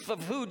truth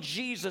of who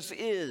Jesus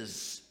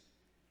is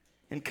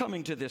in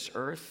coming to this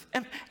earth?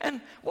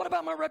 And what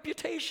about my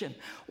reputation?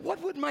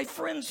 What would my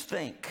friends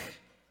think?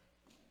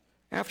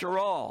 After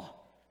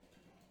all,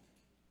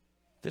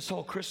 this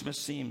whole Christmas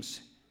scene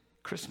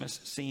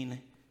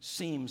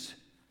seems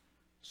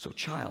so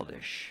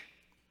childish.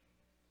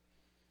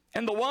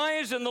 And the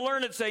wise and the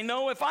learned say,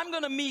 no, if I'm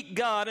going to meet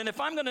God and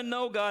if I'm going to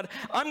know God,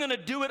 I'm going to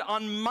do it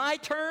on my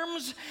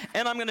terms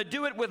and I'm going to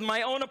do it with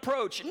my own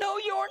approach. No,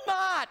 you're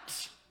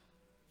not.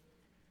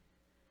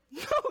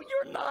 No,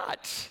 you're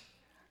not.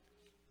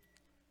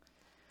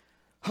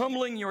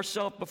 Humbling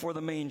yourself before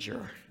the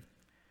manger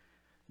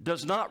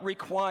does not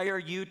require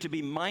you to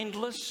be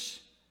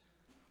mindless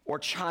or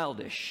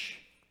childish,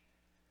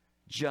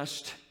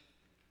 just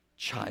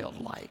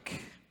childlike.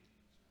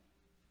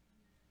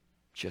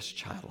 Just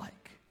childlike.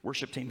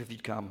 Worship team, if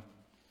you'd come.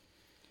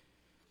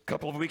 A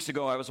couple of weeks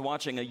ago, I was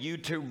watching a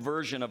YouTube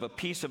version of a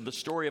piece of the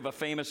story of a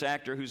famous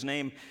actor whose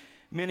name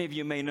many of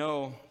you may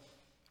know,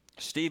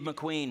 Steve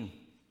McQueen.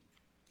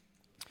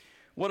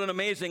 What an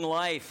amazing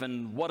life,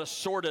 and what a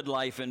sordid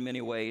life in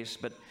many ways.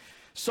 But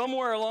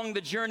somewhere along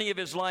the journey of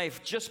his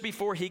life, just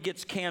before he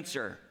gets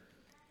cancer,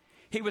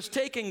 he was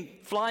taking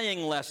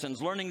flying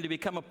lessons, learning to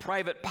become a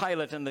private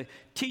pilot, and the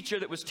teacher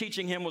that was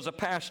teaching him was a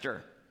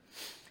pastor.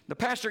 The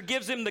pastor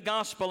gives him the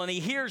gospel, and he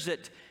hears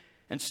it.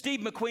 And Steve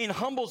McQueen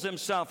humbles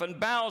himself and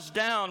bows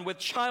down with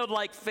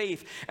childlike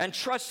faith and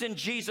trusts in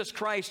Jesus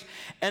Christ.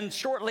 And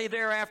shortly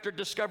thereafter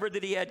discovered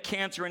that he had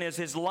cancer, and as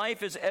his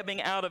life is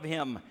ebbing out of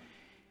him,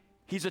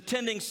 he's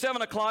attending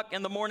 7 o'clock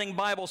in the morning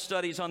Bible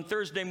studies on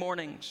Thursday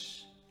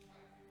mornings.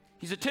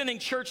 He's attending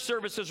church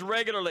services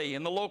regularly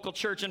in the local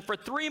church. And for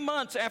 3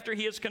 months after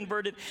he is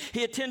converted,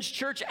 he attends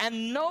church,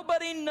 and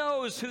nobody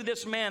knows who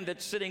this man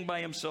that's sitting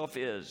by himself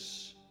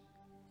is.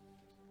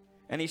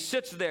 And he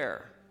sits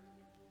there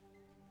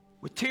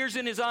with tears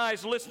in his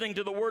eyes listening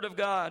to the Word of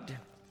God.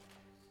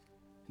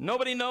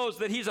 Nobody knows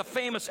that he's a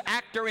famous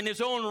actor in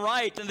his own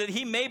right and that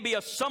he may be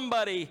a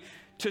somebody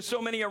to so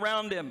many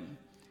around him.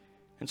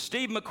 And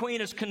Steve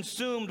McQueen is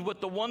consumed with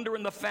the wonder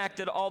and the fact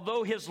that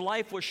although his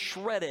life was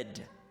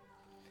shredded,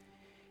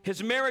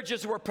 his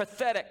marriages were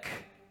pathetic,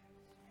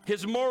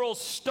 his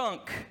morals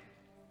stunk,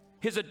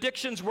 his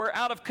addictions were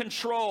out of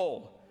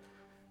control,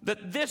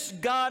 that this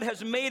God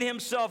has made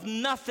himself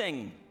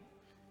nothing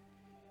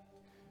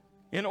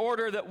in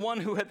order that one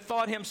who had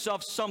thought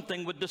himself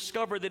something would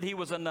discover that he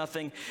was a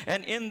nothing,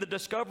 and in the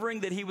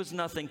discovering that he was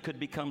nothing could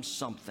become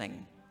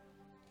something.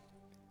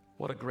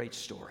 What a great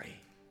story.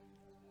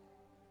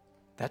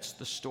 That's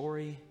the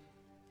story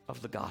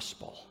of the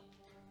gospel.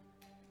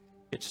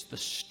 It's the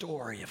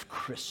story of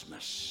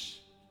Christmas.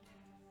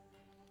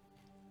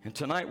 And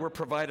tonight we're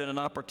provided an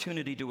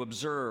opportunity to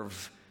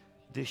observe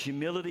the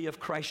humility of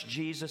Christ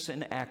Jesus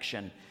in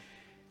action,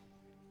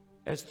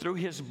 as through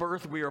his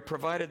birth we are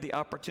provided the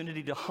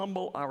opportunity to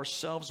humble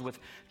ourselves with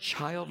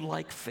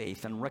childlike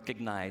faith and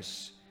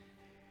recognize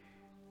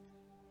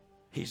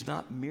he's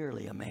not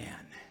merely a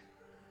man.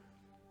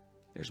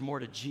 There's more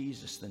to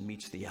Jesus than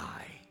meets the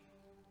eye.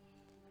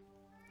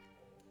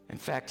 In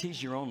fact,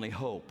 he's your only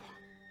hope.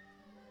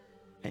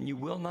 And you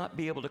will not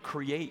be able to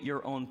create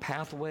your own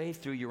pathway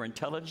through your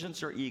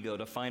intelligence or ego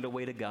to find a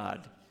way to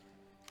God.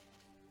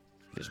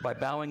 It is by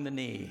bowing the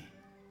knee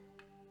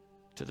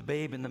to the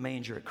babe in the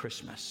manger at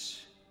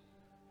Christmas,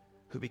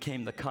 who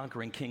became the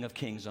conquering King of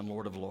Kings and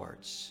Lord of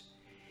Lords.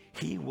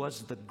 He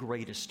was the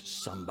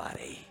greatest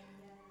somebody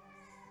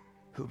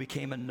who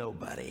became a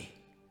nobody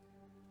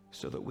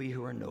so that we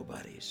who are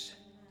nobodies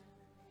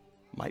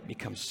might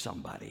become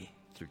somebody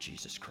through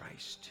Jesus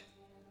Christ.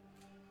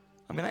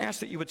 I'm going to ask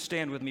that you would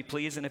stand with me,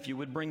 please, and if you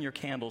would bring your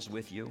candles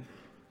with you.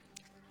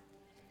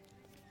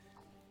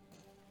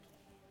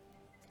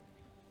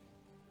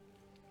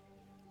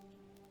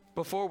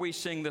 Before we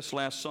sing this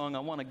last song, I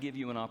want to give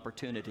you an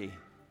opportunity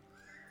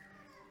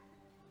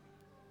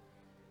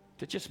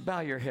to just bow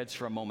your heads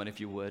for a moment, if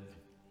you would.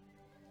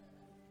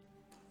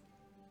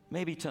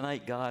 Maybe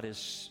tonight God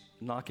is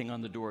knocking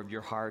on the door of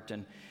your heart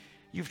and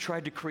you've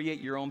tried to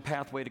create your own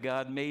pathway to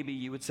God. Maybe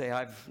you would say,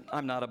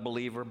 I'm not a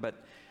believer,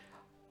 but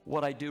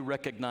what I do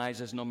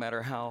recognize is no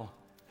matter how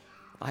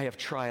I have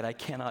tried, I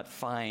cannot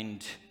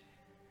find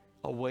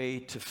a way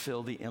to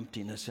fill the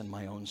emptiness in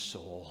my own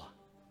soul.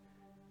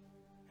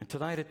 And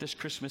tonight at this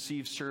Christmas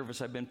Eve service,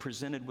 I've been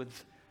presented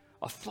with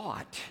a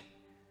thought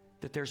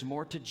that there's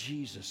more to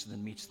Jesus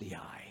than meets the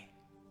eye.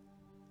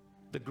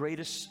 The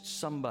greatest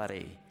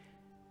somebody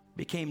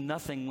became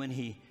nothing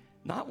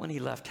not when he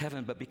left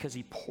heaven, but because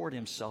he poured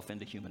himself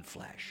into human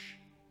flesh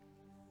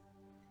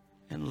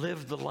and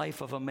lived the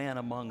life of a man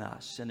among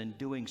us, and in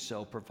doing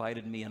so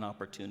provided me an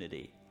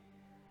opportunity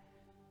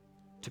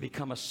to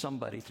become a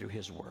somebody through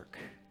his work.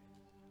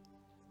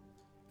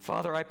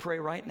 Father, I pray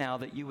right now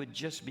that you would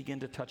just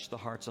begin to touch the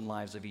hearts and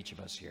lives of each of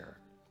us here.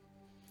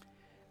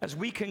 As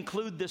we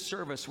conclude this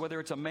service, whether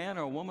it's a man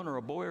or a woman or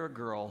a boy or a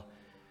girl,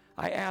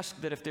 I ask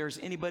that if there's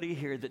anybody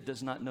here that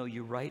does not know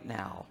you right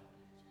now,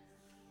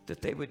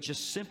 that they would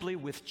just simply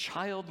with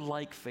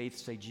childlike faith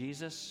say,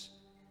 Jesus,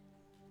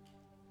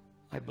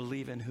 I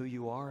believe in who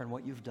you are and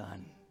what you've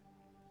done.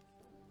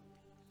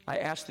 I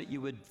ask that you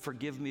would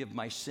forgive me of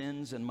my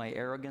sins and my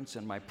arrogance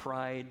and my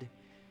pride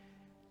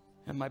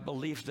and my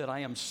belief that I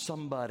am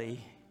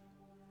somebody,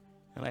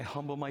 and I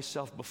humble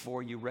myself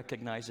before you,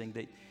 recognizing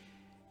that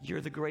you're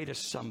the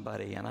greatest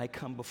somebody, and I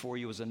come before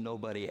you as a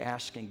nobody,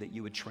 asking that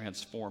you would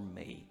transform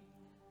me.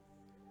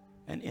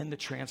 and in the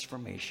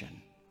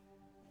transformation,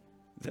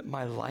 that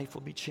my life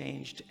will be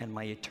changed and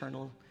my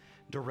eternal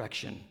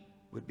direction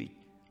would be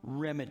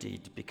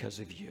remedied because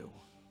of you.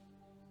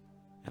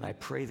 And I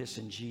pray this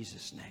in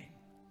Jesus' name.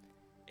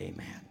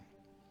 Amen.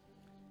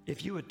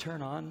 If you would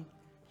turn on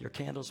your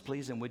candles,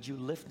 please, and would you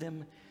lift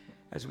them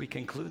as we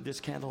conclude this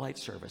candlelight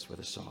service with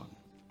a song.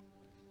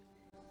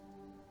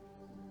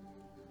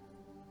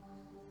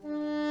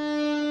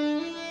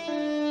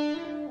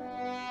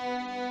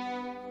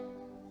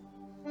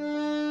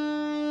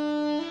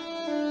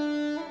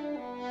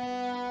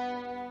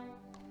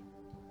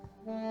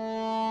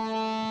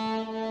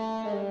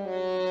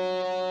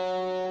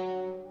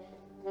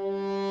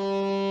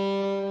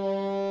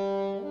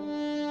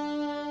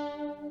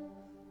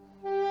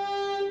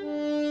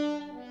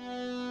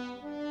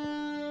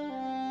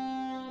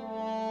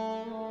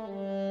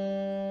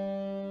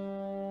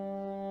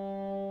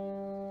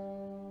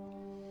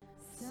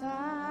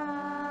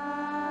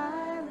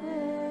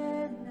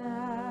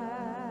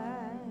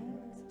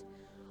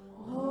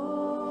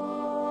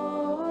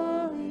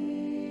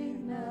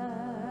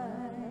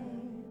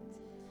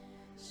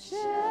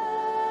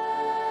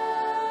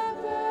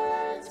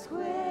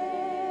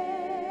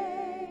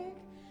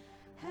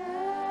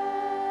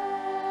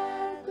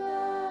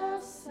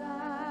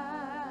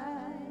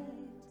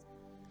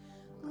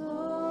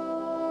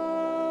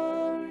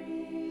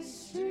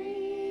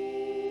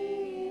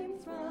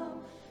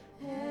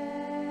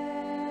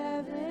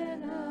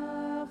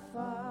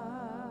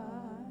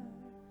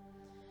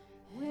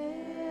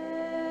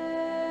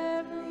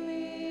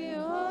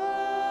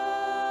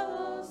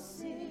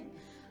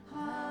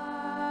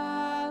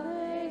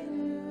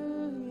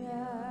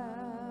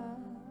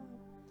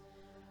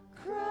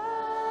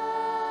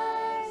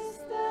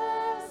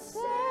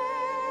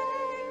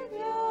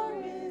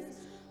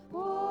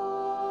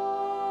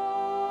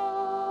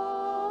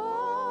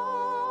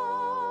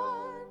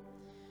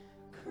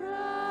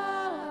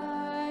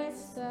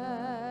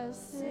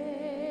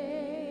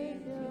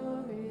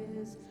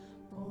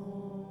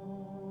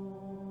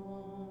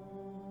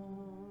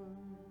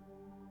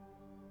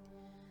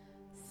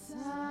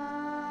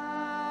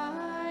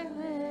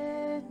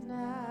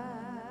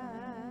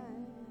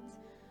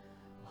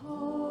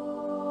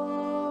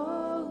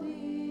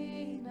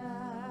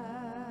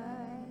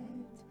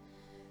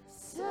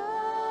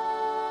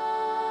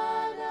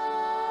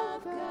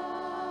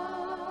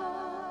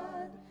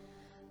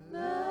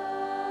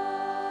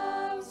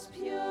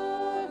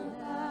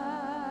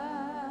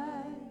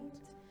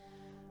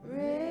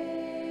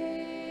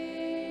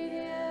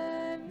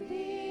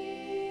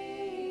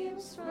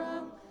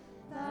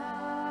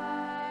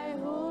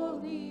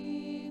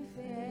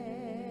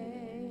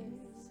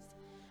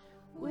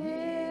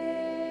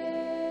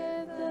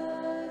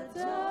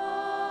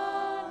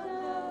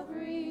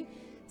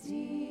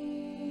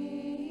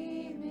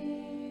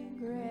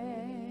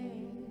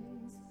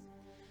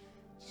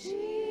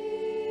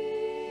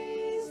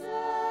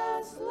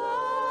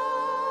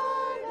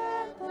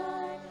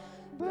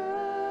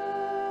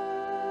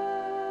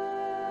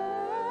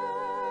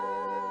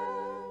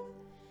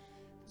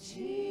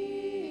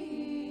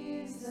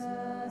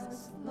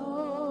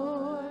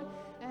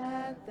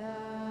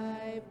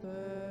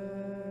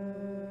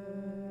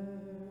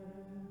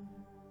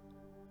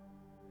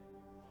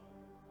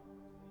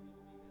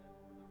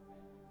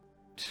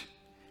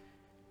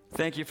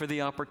 Thank you for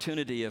the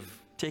opportunity of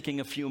taking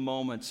a few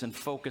moments and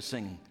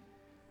focusing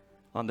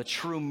on the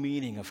true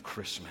meaning of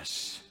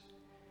Christmas.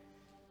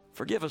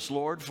 Forgive us,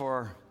 Lord,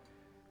 for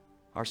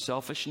our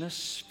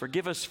selfishness.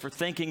 Forgive us for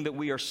thinking that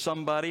we are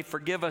somebody.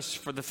 Forgive us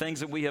for the things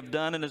that we have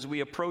done. And as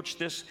we approach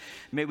this,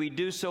 may we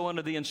do so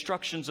under the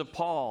instructions of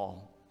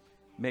Paul.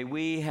 May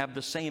we have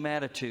the same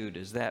attitude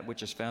as that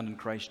which is found in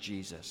Christ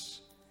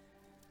Jesus,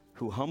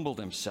 who humbled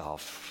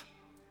himself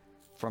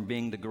from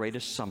being the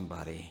greatest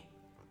somebody,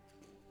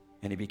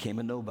 and he became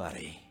a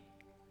nobody,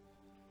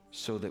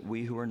 so that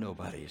we who are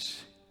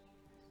nobodies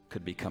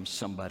could become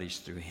somebodies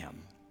through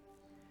him.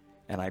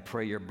 And I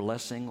pray your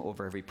blessing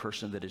over every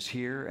person that is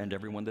here and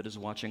everyone that is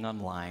watching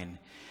online.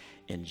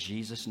 In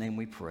Jesus' name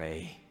we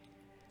pray,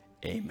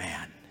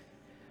 amen.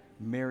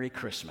 Merry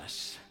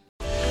Christmas.